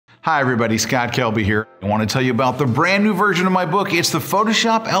Hi everybody, Scott Kelby here. I want to tell you about the brand new version of my book. It's the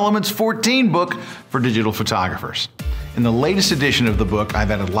Photoshop Elements 14 book for digital photographers. In the latest edition of the book,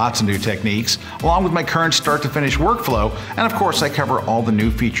 I've added lots of new techniques, along with my current start-to-finish workflow, and of course I cover all the new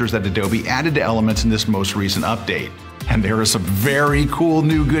features that Adobe added to Elements in this most recent update. And there are some very cool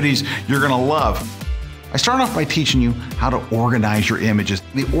new goodies you're going to love. I start off by teaching you how to organize your images.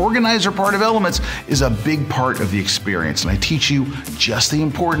 The organizer part of Elements is a big part of the experience, and I teach you just the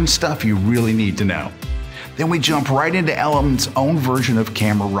important stuff you really need to know. Then we jump right into Elements' own version of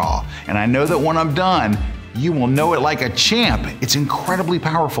Camera Raw, and I know that when I'm done, you will know it like a champ. It's incredibly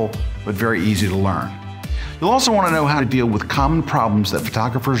powerful, but very easy to learn. You'll also want to know how to deal with common problems that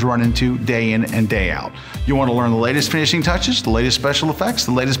photographers run into day in and day out. You want to learn the latest finishing touches, the latest special effects,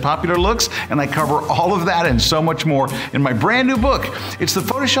 the latest popular looks, and I cover all of that and so much more in my brand new book. It's the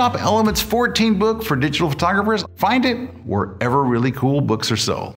Photoshop Elements 14 book for digital photographers. Find it wherever really cool books are sold.